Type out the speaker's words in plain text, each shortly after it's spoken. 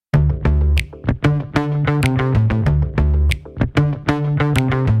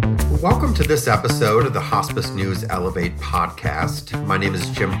Welcome to this episode of the Hospice News Elevate podcast. My name is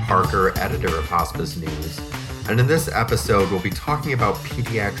Jim Parker, editor of Hospice News. And in this episode, we'll be talking about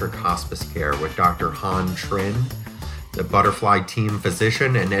pediatric hospice care with Dr. Han Trinh, the Butterfly team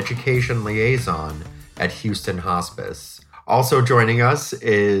physician and education liaison at Houston Hospice. Also joining us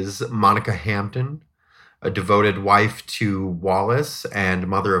is Monica Hampton, a devoted wife to Wallace and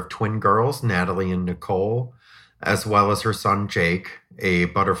mother of twin girls, Natalie and Nicole, as well as her son, Jake, a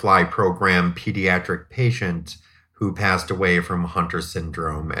Butterfly program pediatric patient who passed away from Hunter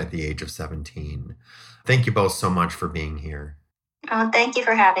syndrome at the age of 17. Thank you both so much for being here. Oh, thank you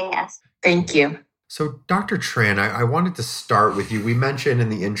for having us. Thank you. So, Dr. Trinh, I wanted to start with you. We mentioned in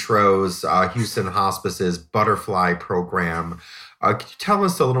the intros Houston Hospice's Butterfly program. Could you tell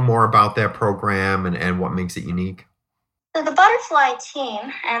us a little more about that program and what makes it unique? So the Butterfly team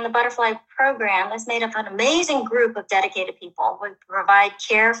and the Butterfly program is made up of an amazing group of dedicated people. We provide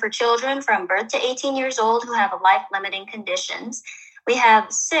care for children from birth to 18 years old who have life-limiting conditions. We have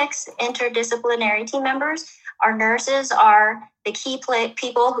 6 interdisciplinary team members. Our nurses are the key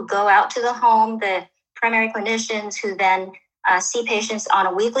people who go out to the home, the primary clinicians who then see patients on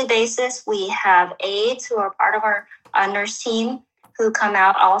a weekly basis. We have aides who are part of our nurse team who come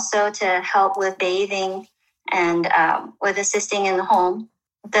out also to help with bathing and with assisting in the home.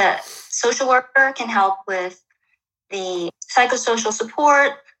 The social worker can help with the psychosocial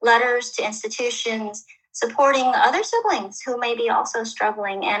support, letters to institutions, supporting other siblings who may be also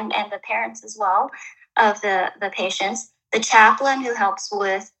struggling, and the parents as well of the patients. The chaplain who helps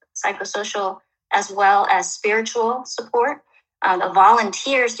with psychosocial as well as spiritual support. The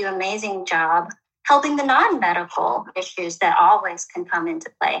volunteers do an amazing job helping the non-medical issues that always can come into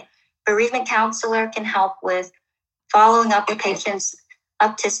play. Bereavement counselor can help with following up with patients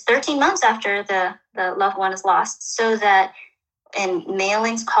up to 13 months after the loved one is lost, so that in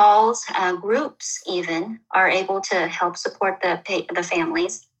mailings, calls, groups even are able to help support the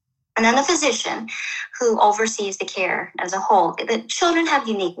families. And then the physician who oversees the care as a whole. The children have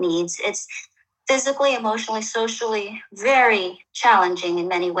unique needs. It's physically, emotionally, socially very challenging in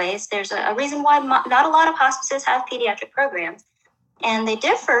many ways. There's a reason why not a lot of hospices have pediatric programs. And they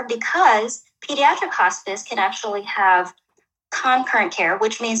differ because pediatric hospice can actually have concurrent care,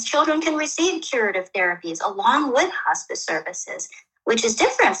 which means children can receive curative therapies along with hospice services, which is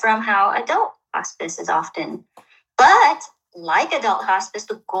different from how adult hospice is often. But like adult hospice,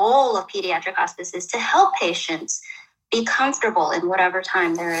 the goal of pediatric hospice is to help patients be comfortable in whatever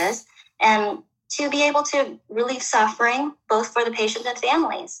time there is and to be able to relieve suffering both for the patients and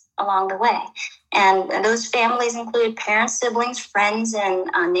families along the way. And those families include parents, siblings, friends, and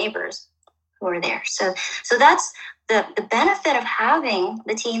neighbors who are there. So that's the benefit of having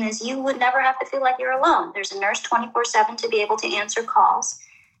the team is you would never have to feel like you're alone. There's a nurse 24/7 to be able to answer calls,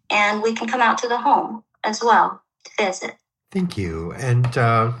 and we can come out to the home as well to visit. Thank you. And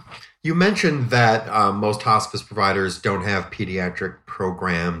you mentioned that most hospice providers don't have pediatric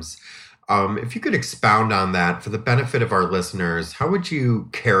programs. If you could expound on that for the benefit of our listeners, how would you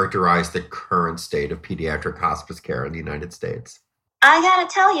characterize the current state of pediatric hospice care in the United States? I got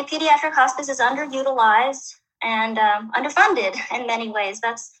to tell you, pediatric hospice is underutilized and underfunded in many ways.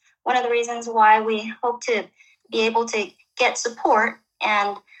 That's one of the reasons why we hope to be able to get support,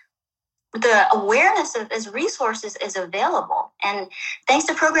 and the awareness of as resources is available. And thanks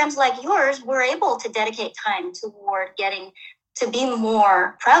to programs like yours, we're able to dedicate time toward getting to be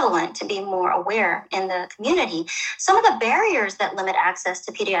more prevalent, to be more aware in the community. Some of the barriers that limit access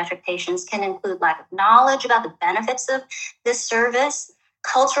to pediatric patients can include lack of knowledge about the benefits of this service,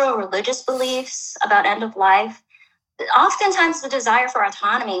 cultural, religious beliefs about end of life. Oftentimes, the desire for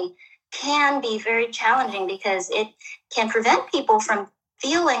autonomy can be very challenging because it can prevent people from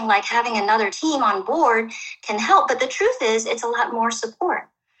feeling like having another team on board can help. But the truth is, it's a lot more support.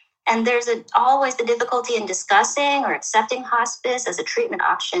 And there's always the difficulty in discussing or accepting hospice as a treatment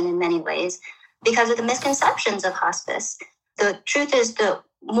option in many ways because of the misconceptions of hospice. The truth is, the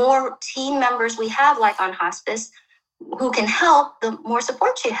more team members we have, like on hospice, who can help, the more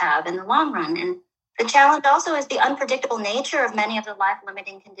support you have in the long run. And the challenge also is the unpredictable nature of many of the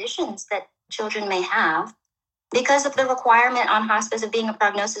life-limiting conditions that children may have. Because of the requirement on hospice of being a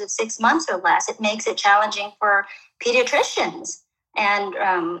prognosis of 6 months or less, it makes it challenging for pediatricians and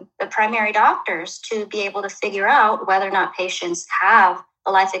the primary doctors to be able to figure out whether or not patients have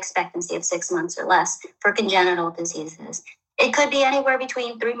a life expectancy of 6 months or less for congenital diseases. It could be anywhere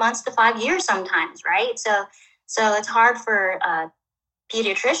between 3 months to 5 years sometimes, right? So it's hard for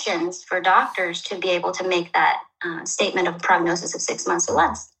pediatricians, for doctors to be able to make that statement of prognosis of 6 months or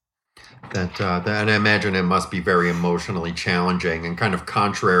less. And I imagine it must be very emotionally challenging and kind of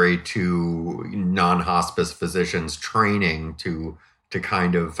contrary to non-hospice physicians' training to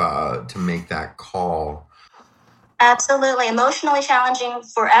kind of to make that call. Absolutely. Emotionally challenging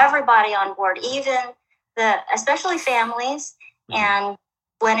for everybody on board, especially families. Mm-hmm. And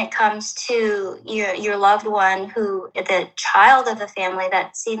when it comes to your loved one, the child of the family,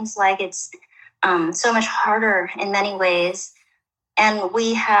 that seems like it's so much harder in many ways. And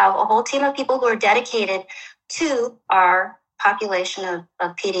we have a whole team of people who are dedicated to our population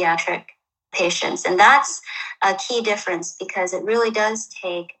of pediatric patients. And that's a key difference, because it really does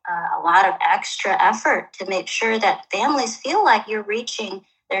take a lot of extra effort to make sure that families feel like you're reaching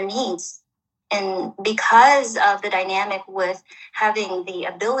their needs. And because of the dynamic with having the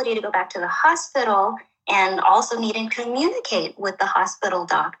ability to go back to the hospital and also needing to communicate with the hospital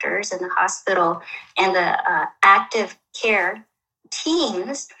doctors and the hospital and the active care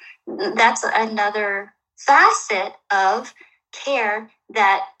teams, that's another facet of care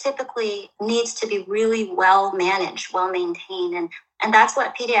that typically needs to be really well managed, well maintained. And that's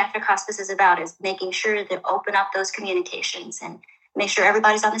what pediatric hospice is about, is making sure to open up those communications and make sure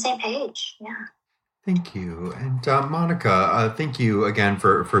everybody's on the same page. Yeah. Thank you. And Monica, thank you again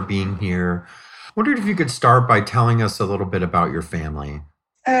for being here. Wondered if you could start by telling us a little bit about your family.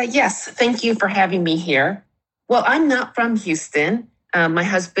 Yes, thank you for having me here. Well, I'm not from Houston. My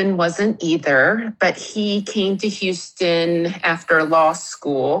husband wasn't either, but he came to Houston after law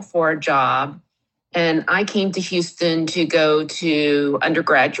school for a job. And I came to Houston to go to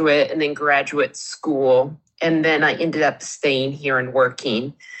undergraduate and then graduate school. And then I ended up staying here and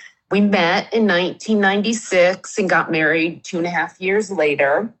working. We met in 1996 and got married 2.5 years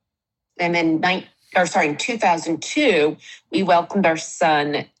later. And in 2002, we welcomed our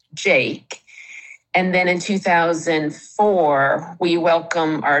son, Jake. And then in 2004, we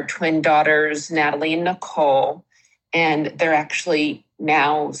welcomed our twin daughters, Natalie and Nicole, and they're actually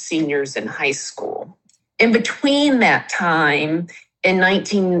now seniors in high school. In between that time, in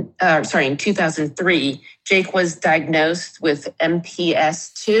 2003, Jake was diagnosed with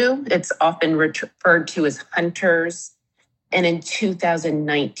MPS II. It's often referred to as Hunter's. And in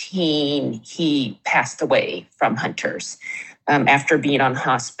 2019, he passed away from Hunter's after being on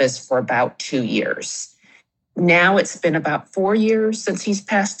hospice for about 2 years. Now it's been about 4 years since he's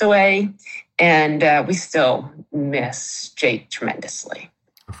passed away, and we still miss Jake tremendously.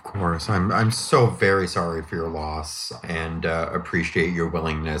 Of course. I'm so very sorry for your loss, and appreciate your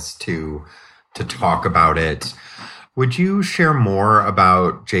willingness to talk about it. Would you share more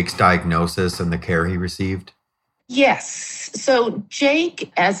about Jake's diagnosis and the care he received? Yes. So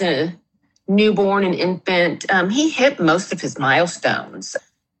Jake, as a newborn and infant, he hit most of his milestones.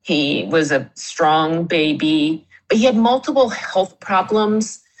 He was a strong baby, but he had multiple health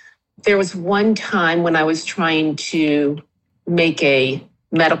problems. There was one time when I was trying to make a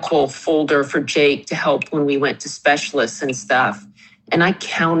medical folder for Jake to help when we went to specialists and stuff. And I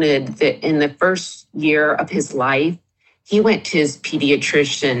counted that in the first year of his life, he went to his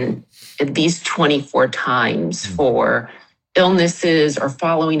pediatrician at least 24 times for illnesses or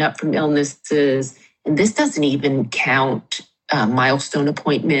following up from illnesses. And this doesn't even count milestone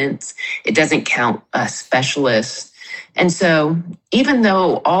appointments. It doesn't count specialists. And so even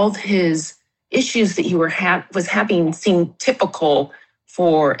though all of his issues that he was having seemed typical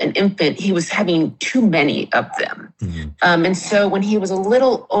for an infant, he was having too many of them. Mm-hmm. And so when he was a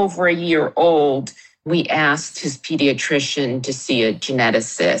little over a year old, we asked his pediatrician to see a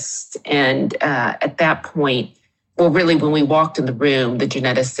geneticist. And at that point, really when we walked in the room, the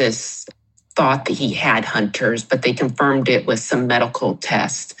geneticist thought that he had Hunter's, but they confirmed it with some medical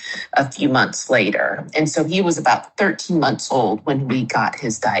test a few months later. And so he was about 13 months old when we got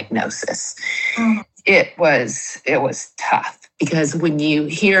his diagnosis. Mm. It was tough, because when you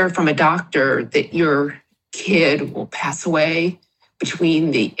hear from a doctor that your kid will pass away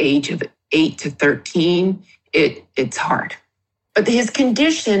between the age of 8 to 13, it's hard. But his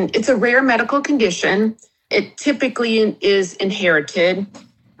condition, it's a rare medical condition. It typically is inherited,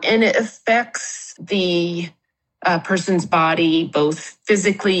 and it affects the person's body both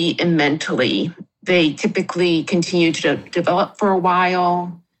physically and mentally. They typically continue to develop for a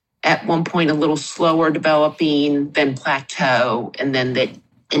while, at one point a little slower developing, then plateau, and then they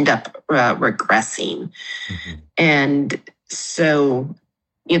end up regressing. Mm-hmm. And so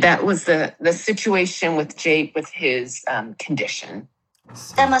that was the situation with Jake with his condition.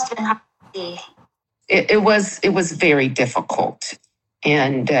 That must have been hard to see. It was very difficult.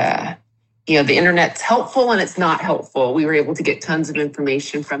 And, the internet's helpful and it's not helpful. We were able to get tons of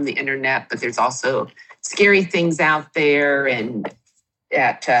information from the internet, but there's also scary things out there. And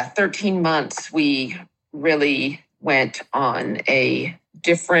at 13 months, we really went on a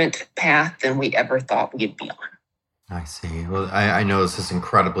different path than we ever thought we'd be on. I see. Well, I know this is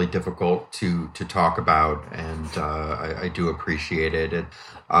incredibly difficult to talk about, and I do appreciate it.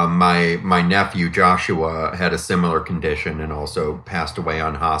 My nephew Joshua had a similar condition and also passed away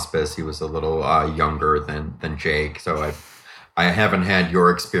on hospice. He was a little younger than Jake, so I haven't had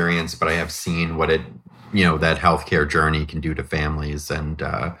your experience, but I have seen what that healthcare journey can do to families, and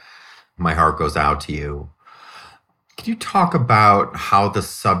my heart goes out to you. Can you talk about how the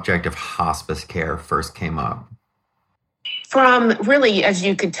subject of hospice care first came up? From really, as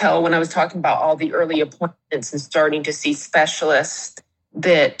you could tell when I was talking about all the early appointments and starting to see specialists,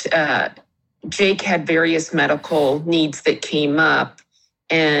 that Jake had various medical needs that came up,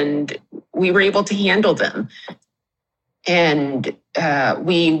 and we were able to handle them. And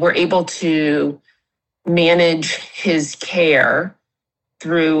we were able to manage his care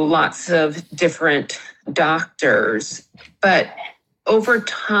through lots of different doctors. But over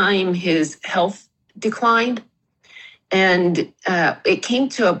time, his health declined. And it came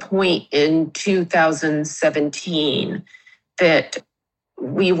to a point in 2017 that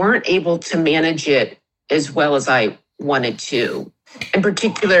we weren't able to manage it as well as I wanted to. In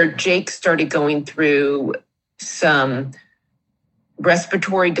particular, Jake started going through some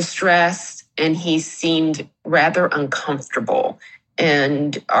respiratory distress, and he seemed rather uncomfortable.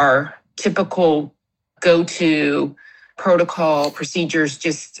 And our typical go-to protocol procedures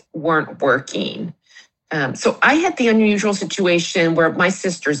just weren't working. So I had the unusual situation where my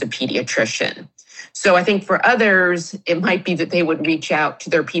sister's a pediatrician. So I think for others, it might be that they would reach out to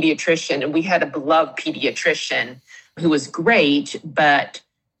their pediatrician. And we had a beloved pediatrician who was great, but,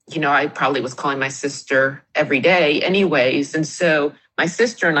 I probably was calling my sister every day anyways. And so my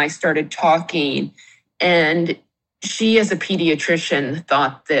sister and I started talking, and she, as a pediatrician,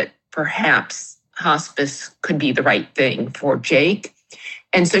 thought that perhaps hospice could be the right thing for Jake.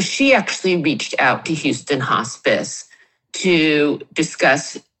 And so she actually reached out to Houston Hospice to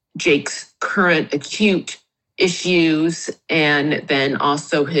discuss Jake's current acute issues and then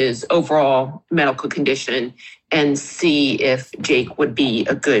also his overall medical condition and see if Jake would be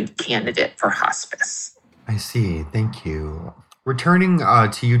a good candidate for hospice. I see. Thank you. Returning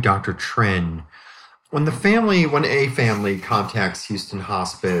to you, Dr. Trinh, when a family contacts Houston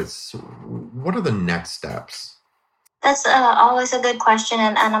Hospice, what are the next steps? That's always a good question,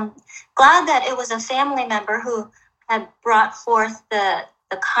 and I'm glad that it was a family member who had brought forth the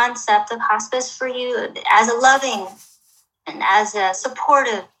concept of hospice for you as a loving and as a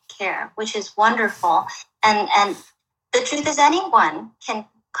supportive care, which is wonderful. And the truth is, anyone can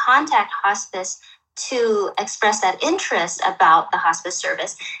contact hospice to express that interest about the hospice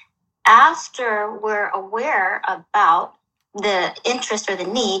service after we're aware about the interest or the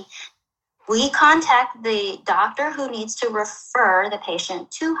need. We contact the doctor who needs to refer the patient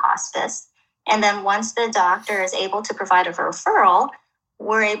to hospice. And then once the doctor is able to provide a referral,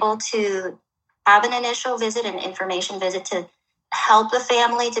 we're able to have an initial visit, an information visit, to help the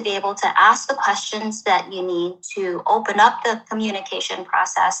family to be able to ask the questions that you need to open up the communication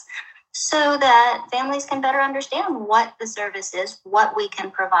process so that families can better understand what the service is, what we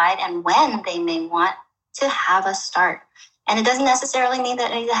can provide, and when they may want to have us start. And it doesn't necessarily mean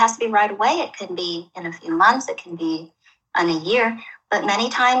that it has to be right away. It can be in a few months. It can be in a year. But many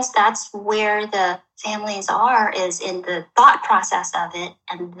times that's where the families are, is in the thought process of it.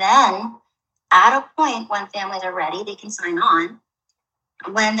 And then at a point when families are ready, they can sign on.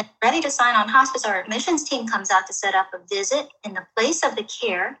 When they're ready to sign on hospice, our admissions team comes out to set up a visit in the place of the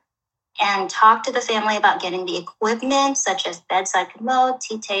care and talk to the family about getting the equipment such as bedside commode,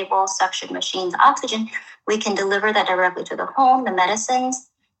 tea table, suction machines, oxygen. We can deliver that directly to the home, the medicines.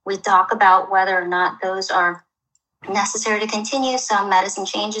 We talk about whether or not those are necessary to continue. Some medicine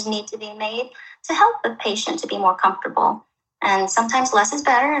changes need to be made to help the patient to be more comfortable. And sometimes less is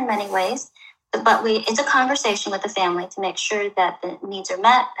better in many ways. But it's a conversation with the family to make sure that the needs are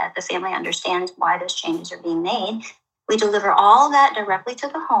met, that the family understands why those changes are being made. We deliver all that directly to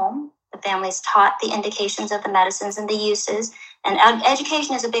the home. The family's taught the indications of the medicines and the uses, and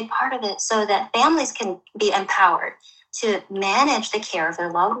education is a big part of it so that families can be empowered to manage the care of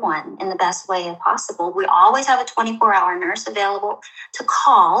their loved one in the best way possible. We always have a 24-hour nurse available to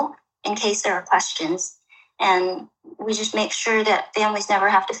call in case there are questions. And we just make sure that families never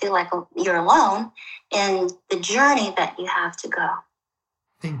have to feel like you're alone in the journey that you have to go.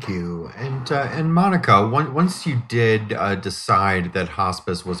 Thank you. And Monica, once you did decide that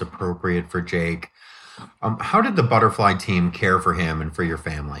hospice was appropriate for Jake, how did the Butterfly team care for him and for your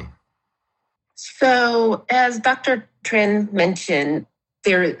family? So as Dr. Trinh mentioned,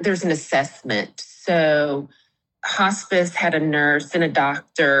 there's an assessment. So hospice had a nurse and a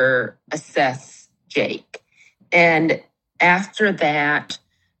doctor assess Jake. And after that,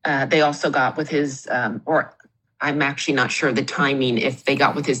 they also got with his, or I'm actually not sure the timing, if they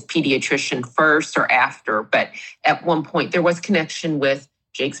got with his pediatrician first or after, but at one point there was connection with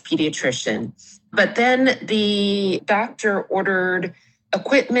Jake's pediatrician. But then the doctor ordered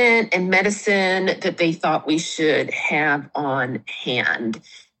equipment and medicine that they thought we should have on hand.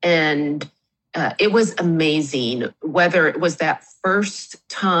 And it was amazing, whether it was that first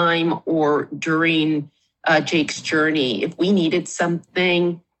time or during Jake's journey. If we needed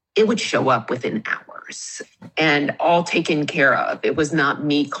something, it would show up within hours and all taken care of. It was not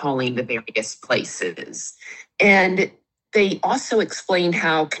me calling the various places. And they also explained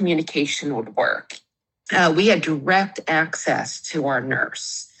how communication would work. We had direct access to our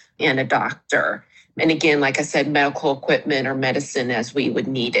nurse and a doctor. And again, like I said, medical equipment or medicine as we would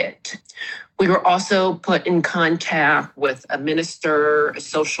need it. We were also put in contact with a minister, a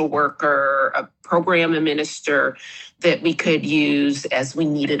social worker, a program administrator that we could use as we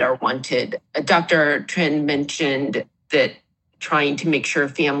needed or wanted. Dr. Trin mentioned that trying to make sure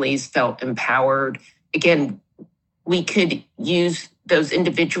families felt empowered. Again, we could use those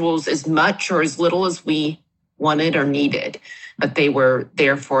individuals as much or as little as we wanted or needed, but they were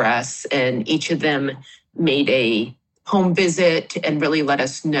there for us, and each of them made a home visit and really let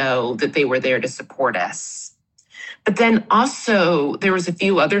us know that they were there to support us. But then also there was a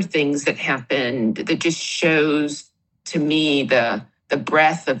few other things that happened that just shows to me the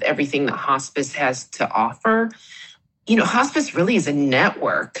breadth of everything that hospice has to offer. You know, hospice really is a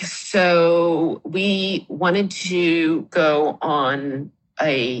network. So we wanted to go on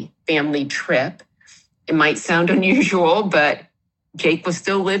a family trip. It might sound unusual, but Jake was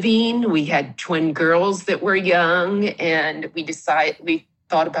still living. We had twin girls that were young, and we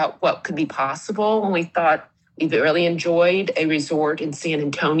thought about what could be possible. And we thought we really enjoyed a resort in San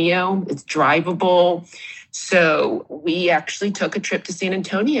Antonio. It's drivable. So we actually took a trip to San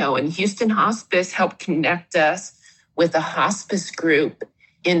Antonio, and Houston Hospice helped connect us with a hospice group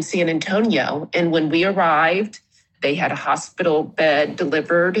in San Antonio. And when we arrived, they had a hospital bed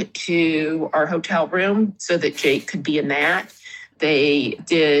delivered to our hotel room so that Jake could be in that. They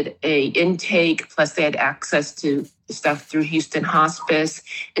did a intake, plus they had access to stuff through Houston Hospice.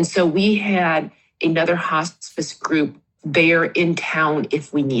 And so we had another hospice group there in town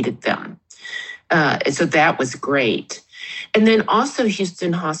if we needed them. So that was great. And then also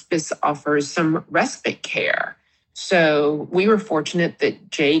Houston Hospice offers some respite care. So we were fortunate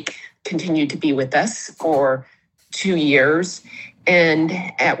that Jake continued to be with us for 2 years. And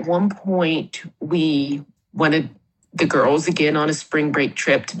at one point, we wanted the girls, again, on a spring break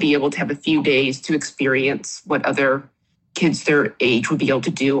trip, to be able to have a few days to experience what other kids their age would be able to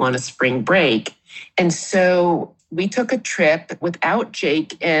do on a spring break. And so we took a trip without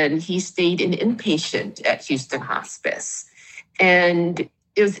Jake, and he stayed in inpatient at Houston Hospice. And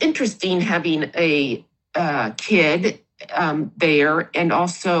it was interesting having a kid there, and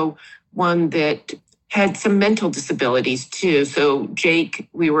also one that had some mental disabilities too. So Jake,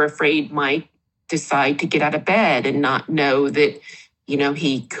 we were afraid, might decide to get out of bed and not know that, you know,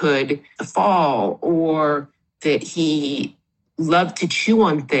 he could fall, or that he loved to chew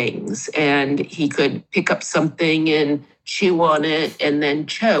on things and he could pick up something and chew on it and then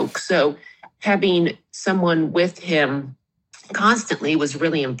choke. So having someone with him constantly was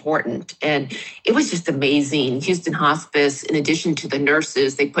really important. And it was just amazing. Houston Hospice, in addition to the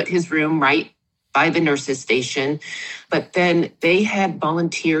nurses, they put his room right by the nurses' station, but then they had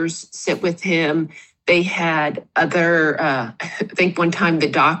volunteers sit with him. They had other, I think one time the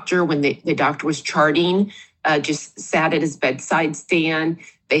doctor, when the doctor was charting, just sat at his bedside stand.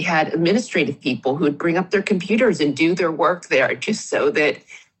 They had administrative people who would bring up their computers and do their work there, just so that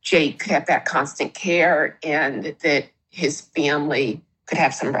Jake had that constant care and that his family could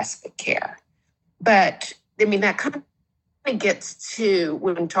have some respite care. But I mean, that kind of gets to,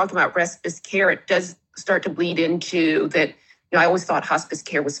 when talking about respite care, it does start to bleed into that. You know, I always thought hospice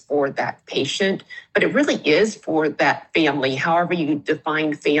care was for that patient, but it really is for that family, however you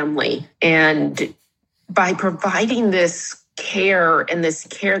define family. And by providing this care, and this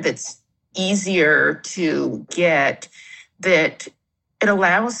care that's easier to get, that it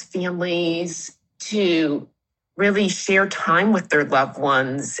allows families to really share time with their loved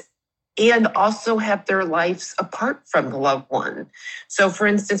ones and also have their lives apart from the loved one. So for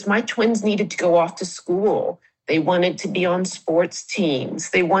instance, my twins needed to go off to school. They wanted to be on sports teams.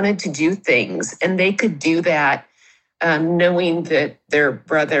 They wanted to do things, and they could do that knowing that their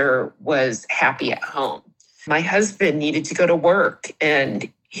brother was happy at home. My husband needed to go to work,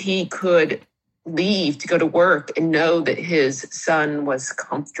 and he could leave to go to work and know that his son was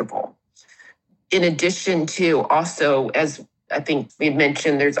comfortable. In addition to also, as I think we had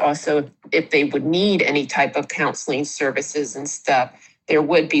mentioned, there's also, if they would need any type of counseling services and stuff, there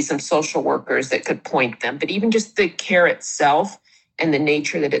would be some social workers that could point them. But even just the care itself and the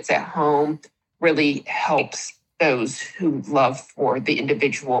nature that it's at home really helps those who love for the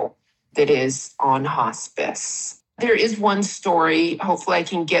individual that is on hospice. There is one story, hopefully I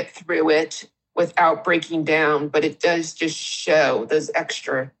can get through it without breaking down, but it does just show those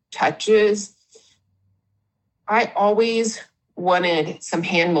extra touches. I always wanted some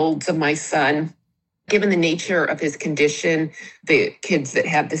hand molds of my son. Given the nature of his condition, the kids that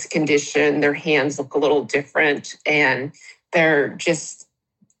have this condition, their hands look a little different, and they're just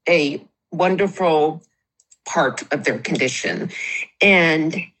a wonderful part of their condition.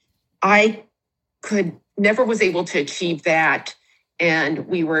 And I never was able to achieve that. And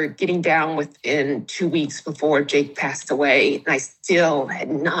we were getting down within 2 weeks before Jake passed away, and I still had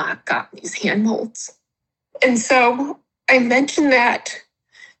not gotten these hand molds. And so I mentioned that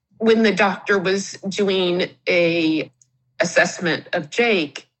when the doctor was doing a assessment of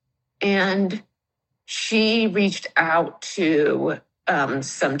Jake, and she reached out to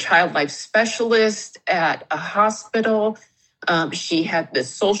some child life specialist at a hospital. She had the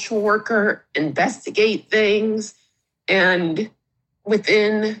social worker investigate things, and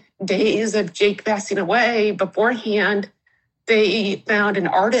within days of Jake passing away, beforehand, they found an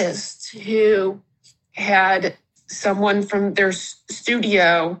artist who had someone from their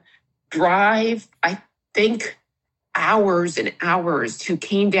studio drive, I think, hours and hours, who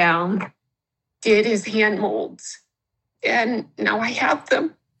came down, did his hand molds, and now I have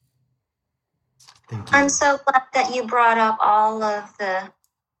them. I'm so glad that you brought up all of the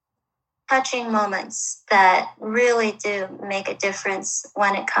touching moments that really do make a difference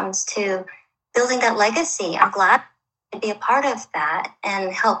when it comes to building that legacy. I'm glad to be a part of that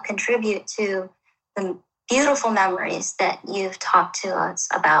and help contribute to the beautiful memories that you've talked to us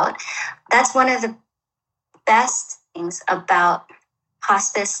about. That's one of the best things about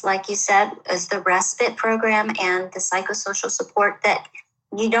hospice, like you said, is the respite program and the psychosocial support that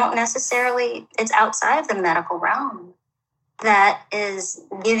you don't necessarily, it's outside of the medical realm, that is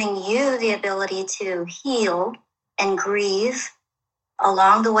giving you the ability to heal and grieve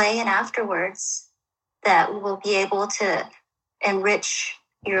along the way and afterwards, that will be able to enrich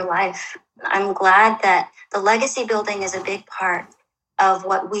your life. I'm glad that the legacy building is a big part of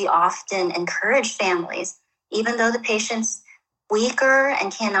what we often encourage families, even though the patient's weaker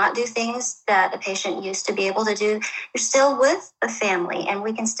and cannot do things that the patient used to be able to do, you're still with the family and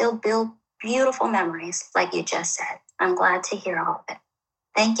we can still build beautiful memories, like you just said. I'm glad to hear all of it.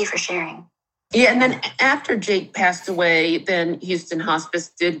 Thank you for sharing. Yeah, and then after Jake passed away, then Houston Hospice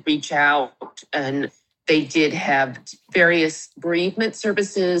did reach out, and they did have various bereavement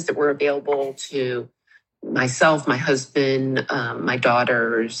services that were available to myself, my husband, my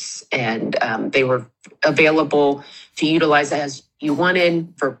daughters, and they were available to utilize as you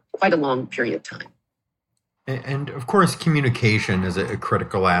wanted for quite a long period of time. And of course, communication is a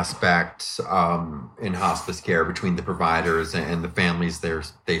critical aspect in hospice care between the providers and the families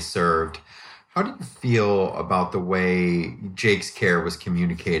they served. How do you feel about the way Jake's care was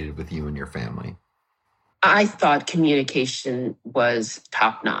communicated with you and your family? I thought communication was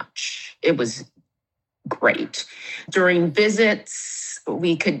top-notch. It was great. During visits,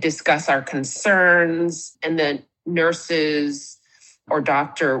 we could discuss our concerns, and the nurses or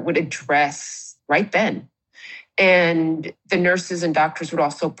doctor would address right then. And the nurses and doctors would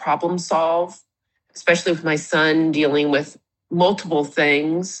also problem solve, especially with my son dealing with multiple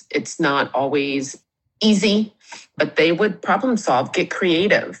things. It's not always easy, but they would problem solve, get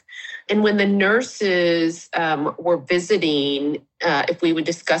creative. And when the nurses were visiting, if we would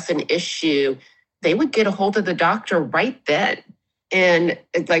discuss an issue, they would get a hold of the doctor right then. And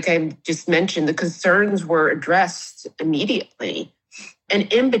like I just mentioned, the concerns were addressed immediately.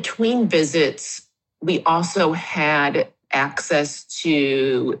 And in between visits, we also had access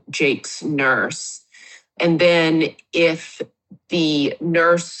to Jake's nurse. And then if the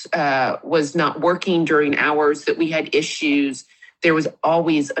nurse was not working during hours that we had issues, there was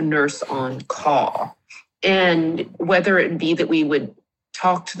always a nurse on call. And whether it be that we would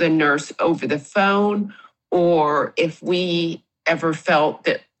talk to the nurse over the phone, or if we ever felt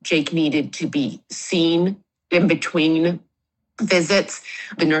that Jake needed to be seen in between visits,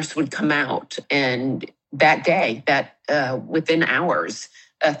 the nurse would come out, and that day, within hours,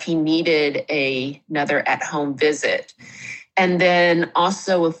 if he needed another at-home visit. And then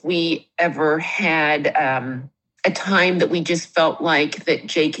also if we ever had a time that we just felt like that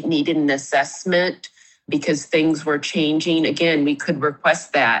Jake needed an assessment because things were changing, again, we could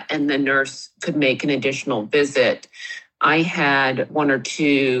request that and the nurse could make an additional visit. I had one or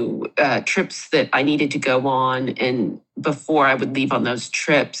two trips that I needed to go on. And before I would leave on those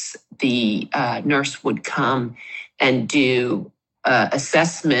trips, the nurse would come and do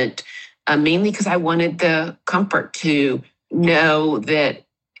assessment, mainly because I wanted the comfort to know that,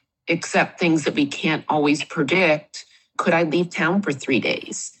 except things that we can't always predict, could I leave town for 3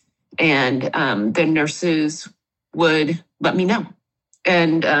 days? And the nurses would let me know.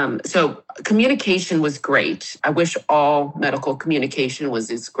 And so communication was great. I wish all medical communication was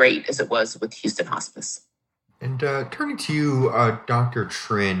as great as it was with Houston Hospice. And turning to you, Dr.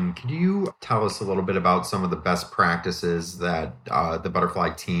 Trin, can you tell us a little bit about some of the best practices that the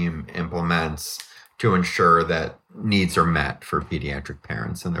Butterfly team implements to ensure that needs are met for pediatric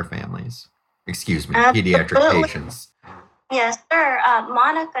parents and their families? Pediatric patients. Yes, sir.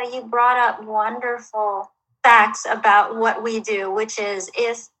 Monica, you brought up wonderful facts about what we do, which is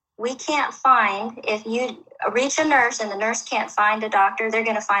if you reach a nurse and the nurse can't find a doctor, they're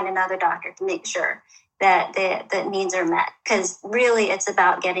going to find another doctor to make sure that the needs are met. Because really it's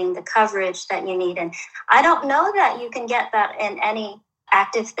about getting the coverage that you need. And I don't know that you can get that in any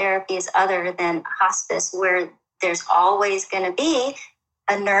active therapies other than hospice, where there's always going to be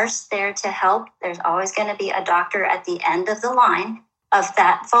a nurse there to help. There's always going to be a doctor at the end of the line of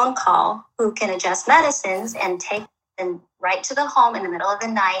that phone call who can adjust medicines and take them right to the home in the middle of the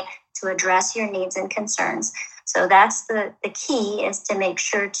night to address your needs and concerns. So that's the key, is to make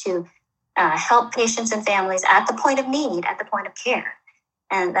sure to help patients and families at the point of need, at the point of care.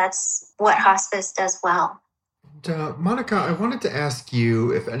 And that's what hospice does well. Monica, I wanted to ask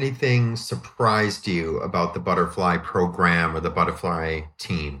you if anything surprised you about the Butterfly program or the Butterfly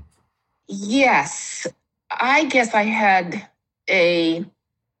team. Yes. I guess I had a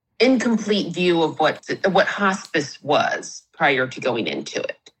incomplete view of what hospice was prior to going into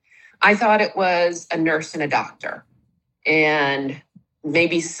it. I thought it was a nurse and a doctor and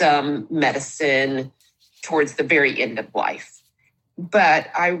maybe some medicine towards the very end of life. But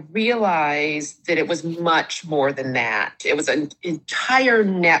I realized that it was much more than that. It was an entire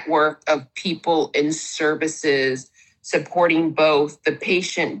network of people and services supporting both the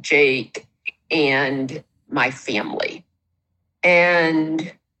patient, Jake, and my family.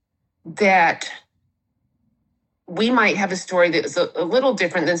 And that we might have a story that was a little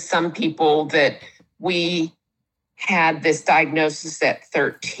different than some people, that we had this diagnosis at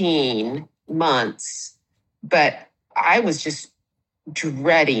 13 months, but I was just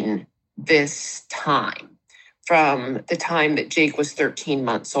dreading this time from the time that Jake was 13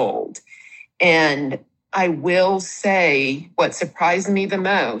 months old. And I will say what surprised me the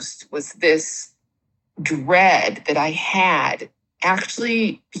most was this dread that I had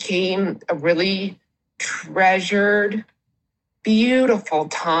actually became a really treasured, beautiful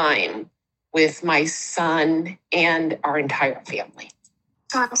time with my son and our entire family.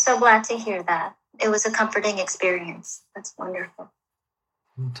 I'm so glad to hear that. It was a comforting experience. That's wonderful.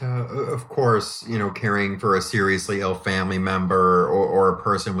 And, of course, caring for a seriously ill family member or a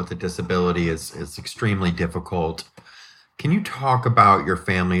person with a disability is extremely difficult. Can you talk about your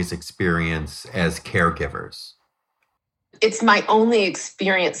family's experience as caregivers? It's my only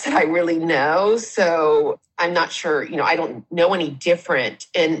experience that I really know, so I'm not sure, I don't know any different.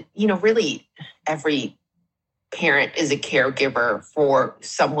 And, really every parent is a caregiver for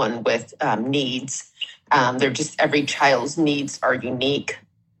someone with needs. Every child's needs are unique.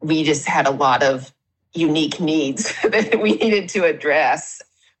 We just had a lot of unique needs that we needed to address.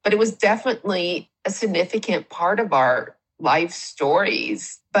 But it was definitely a significant part of our life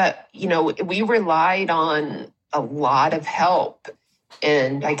stories. But, we relied on a lot of help.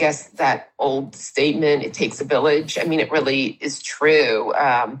 And I guess that old statement, it takes a village, it really is true.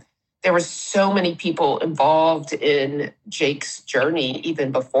 There were so many people involved in Jake's journey,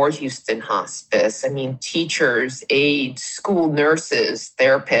 even before Houston Hospice. Teachers, aides, school nurses,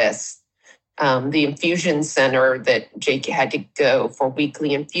 therapists, the infusion center that Jake had to go for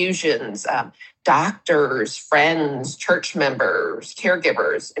weekly infusions, doctors, friends, church members,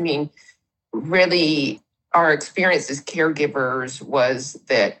 caregivers. Really, our experience as caregivers was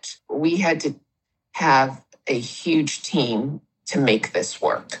that we had to have a huge team to make this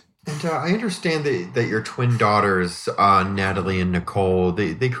work. And I understand that your twin daughters, Natalie and Nicole,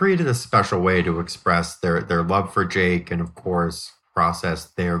 they created a special way to express their love for Jake and, of course, process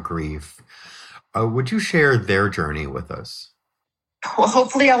their grief. Would you share their journey with us? Well,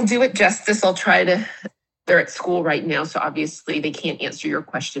 hopefully I'll do it justice. I'll try to They're at school right now, so obviously they can't answer your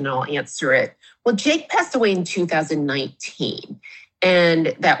question. I'll answer it. Well, Jake passed away in 2019,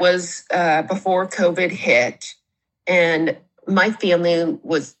 and that was before COVID hit. And my family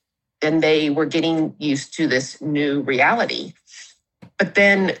they were getting used to this new reality. But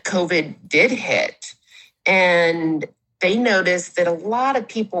then COVID did hit, and they noticed that a lot of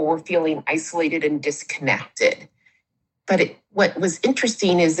people were feeling isolated and disconnected. But what was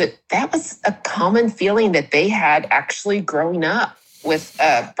interesting is that was a common feeling that they had actually growing up with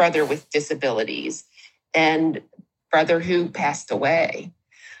a brother with disabilities and brother who passed away.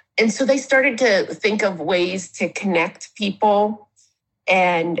 And so they started to think of ways to connect people,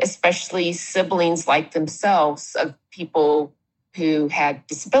 and especially siblings like themselves of people who had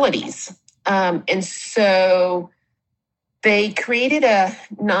disabilities. And so they created a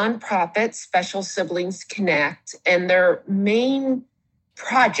nonprofit, Special Siblings Connect, and their main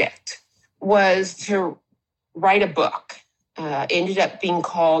project was to write a book. Ended up being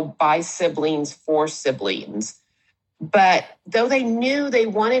called By Siblings for Siblings. But though they knew they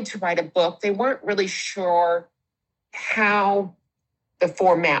wanted to write a book, they weren't really sure how the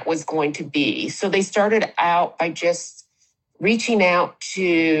format was going to be. So they started out by just reaching out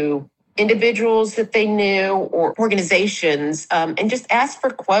to individuals that they knew or organizations and just asked for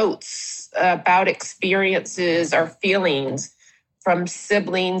quotes about experiences or feelings from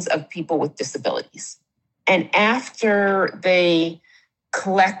siblings of people with disabilities. And after they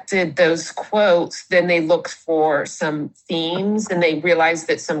collected those quotes, then they looked for some themes, and they realized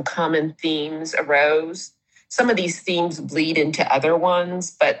that some common themes arose. Some of these themes bleed into other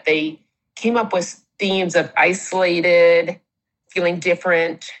ones, but they came up with themes of isolated, feeling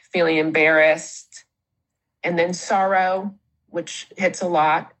different, feeling embarrassed, and then sorrow, which hits a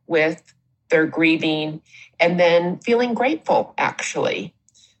lot with their grieving, and then feeling grateful, actually.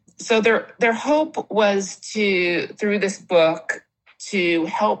 So their hope was through this book, to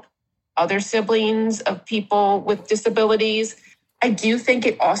help other siblings of people with disabilities. I do think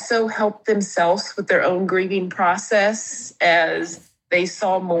it also helped themselves with their own grieving process, as they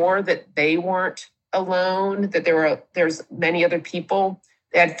saw more that they weren't alone, that there's many other people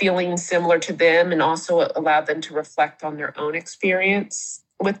that had feelings similar to them, and also allowed them to reflect on their own experience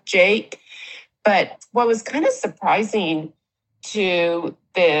with Jake. But what was kind of surprising to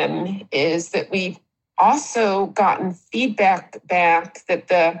them is that we've also gotten feedback back that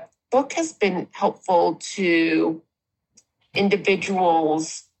the book has been helpful to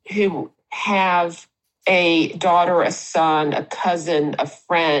individuals who have a daughter, a son, a cousin, a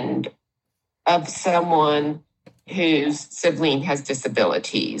friend of someone whose sibling has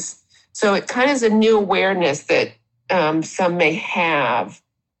disabilities. So it kind of is a new awareness that some may have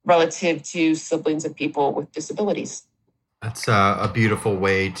relative to siblings of people with disabilities. That's a beautiful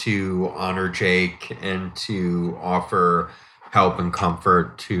way to honor Jake and to offer help and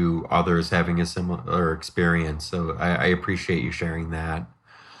comfort to others having a similar experience. So I appreciate you sharing that.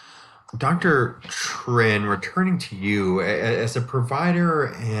 Dr. Trin, returning to you, as a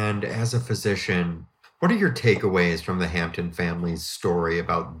provider and as a physician, what are your takeaways from the Hampton family's story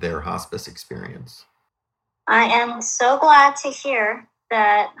about their hospice experience? I am so glad to hear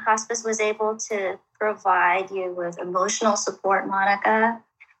that hospice was able to provide you with emotional support, Monica,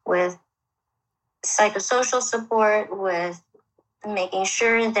 with psychosocial support, with making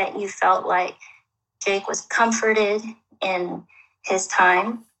sure that you felt like Jake was comforted in his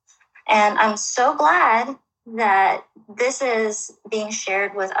time. And I'm so glad that this is being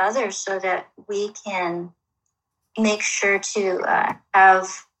shared with others so that we can make sure to have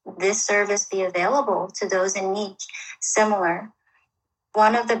this service be available to those in need similar.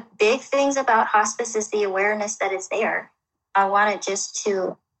 One of the big things about hospice is the awareness that it's there. I wanted just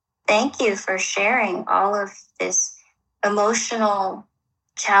to thank you for sharing all of this emotional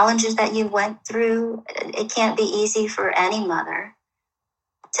challenges that you went through. It can't be easy for any mother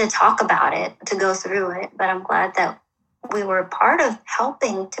to talk about it, to go through it, but I'm glad that we were part of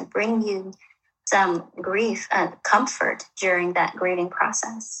helping to bring you some grief and comfort during that grieving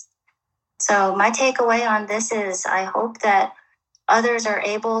process. So my takeaway on this is I hope that others are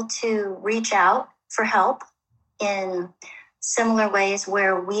able to reach out for help in similar ways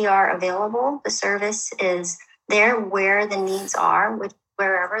where we are available. The service is there where the needs are,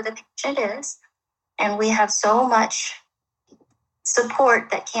 wherever the patient is. And we have so much support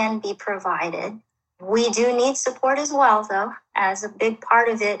that can be provided. We do need support as well, though, as a big part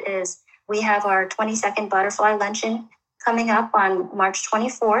of it is we have our 22nd Butterfly Luncheon coming up on March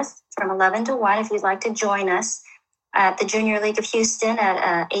 24th from 11 to 1 if you'd like to join us at the Junior League of Houston at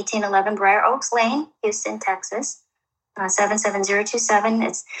 1811 Briar Oaks Lane, Houston, Texas. 77027.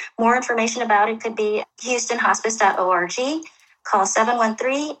 It's more information about it could be houstonhospice.org. Call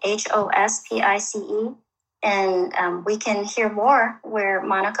 713-HOSPICE. And we can hear more where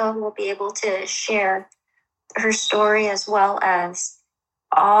Monica will be able to share her story as well as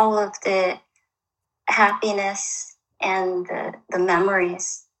all of the happiness and the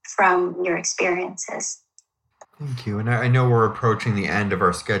memories from your experiences. Thank you. And I know we're approaching the end of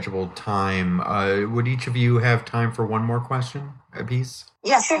our scheduled time. Would each of you have time for one more question apiece?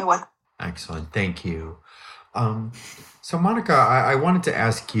 Yes, I would. Excellent. Thank you. So Monica, I wanted to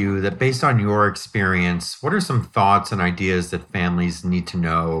ask you that based on your experience, what are some thoughts and ideas that families need to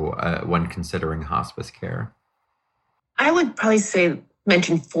know when considering hospice care? I would probably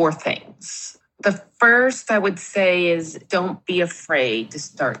mention 4 things. The first I would say is don't be afraid to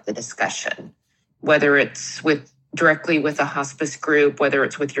start the discussion, whether it's directly with a hospice group, whether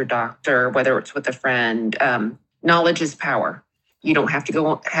it's with your doctor, whether it's with a friend. Knowledge is power. You don't have to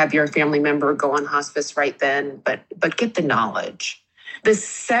go have your family member go on hospice right then, but get the knowledge. The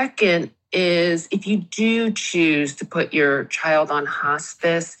second is if you do choose to put your child on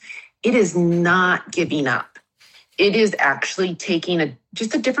hospice, it is not giving up. It is actually taking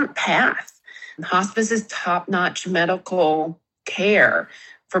just a different path. Hospice is top-notch medical care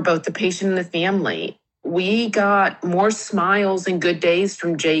for both the patient and the family. We got more smiles and good days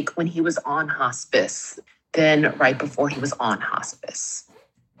from Jake when he was on hospice than right before he was on hospice.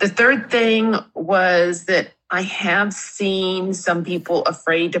 The third thing was that I have seen some people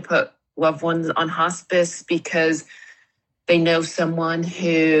afraid to put loved ones on hospice because they know someone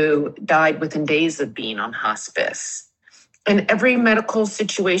who died within days of being on hospice. And every medical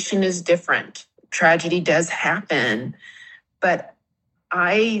situation is different. Tragedy does happen, but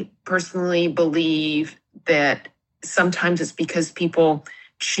I personally believe that sometimes it's because people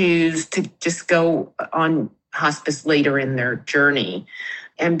choose to just go on hospice later in their journey.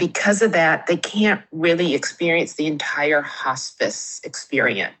 And because of that, they can't really experience the entire hospice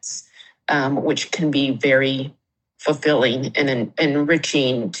experience, which can be very fulfilling and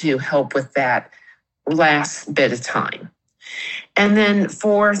enriching to help with that last bit of time. And then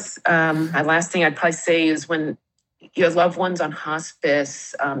fourth, my last thing I'd probably say is when you have loved ones on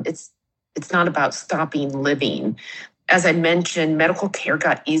hospice, it's not about stopping living. As I mentioned, medical care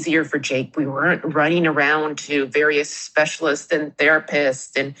got easier for Jake. We weren't running around to various specialists and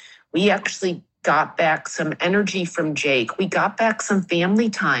therapists, and we actually got back some energy from Jake. We got back some family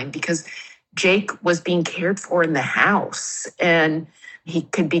time because Jake was being cared for in the house, and he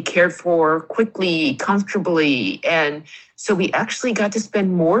could be cared for quickly, comfortably. And so we actually got to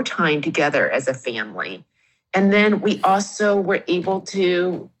spend more time together as a family. And then we also were able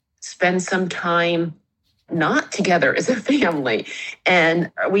to spend some time not together as a family. And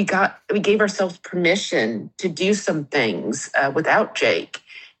we gave ourselves permission to do some things without Jake.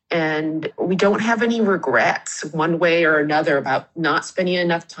 And we don't have any regrets one way or another about not spending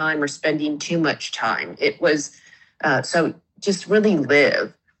enough time or spending too much time. It was, so just really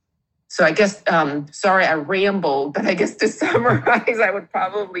live. So I guess, sorry, I rambled, but I guess to summarize, I would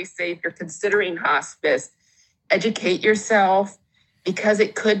probably say if you're considering hospice, educate yourself because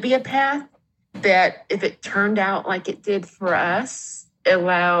it could be a path that if it turned out like it did for us, it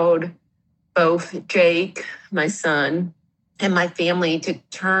allowed both Jake, my son, and my family to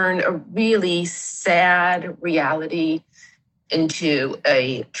turn a really sad reality into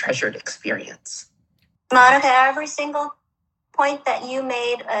a treasured experience. Monica, every single point that you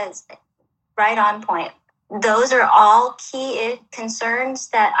made is right on point. Those are all key concerns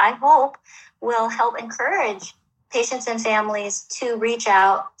that I hope will help encourage patients and families to reach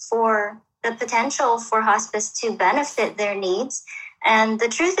out for the potential for hospice to benefit their needs. And the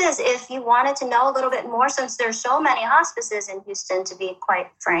truth is, if you wanted to know a little bit more, since there's so many hospices in Houston, to be quite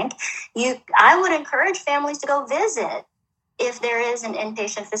frank, I would encourage families to go visit if there is an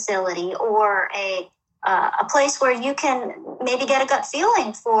inpatient facility or a place where you can maybe get a gut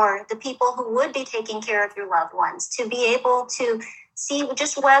feeling for the people who would be taking care of your loved ones, to be able to see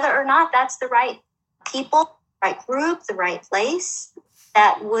just whether or not that's the right people, right group, the right place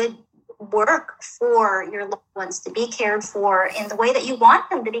that would work for your loved ones to be cared for in the way that you want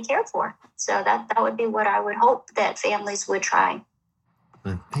them to be cared for. So that would be what I would hope that families would try.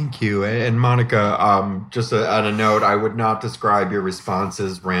 Thank you. And Monica, just on a note, I would not describe your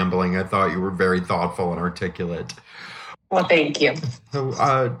responses rambling. I thought you were very thoughtful and articulate. Well, thank you.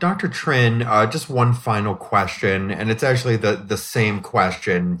 So, Dr. Trinh, just one final question, and it's actually the same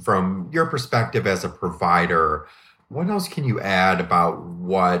question from your perspective as a provider. What else can you add about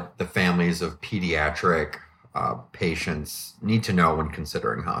what the families of pediatric patients need to know when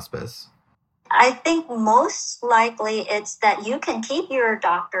considering hospice? I think most likely it's that you can keep your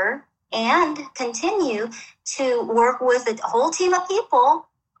doctor and continue to work with a whole team of people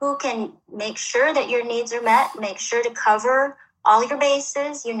who can make sure that your needs are met, make sure to cover all your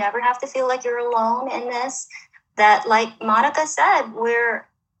bases. You never have to feel like you're alone in this. That, like Monica said, we're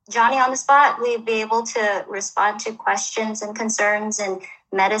Johnny on the spot. We'd be able to respond to questions and concerns and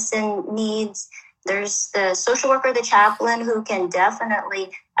medicine needs. There's the social worker, the chaplain, who can definitely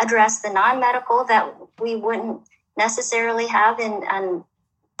address the non-medical that we wouldn't necessarily have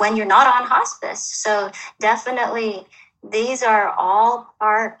when you're not on hospice. So definitely these are all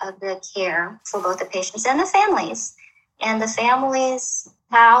part of the care for both the patients and the families. And the families,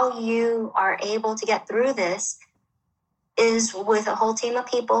 how you are able to get through this is with a whole team of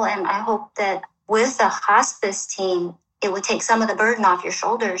people. And I hope that with a hospice team, it would take some of the burden off your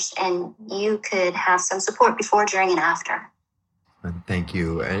shoulders and you could have some support before, during, and after. And thank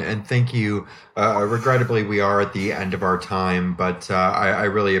you. And thank you. Regrettably, we are at the end of our time, but I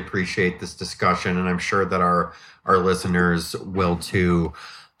really appreciate this discussion, and I'm sure that our listeners will too.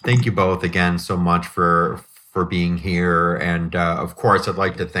 Thank you both again so much for being here. And of course, I'd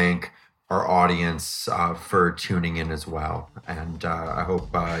like to thank our audience for tuning in as well. And I hope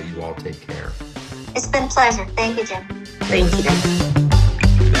you all take care. It's been a pleasure. Thank you, Jim. Thank you.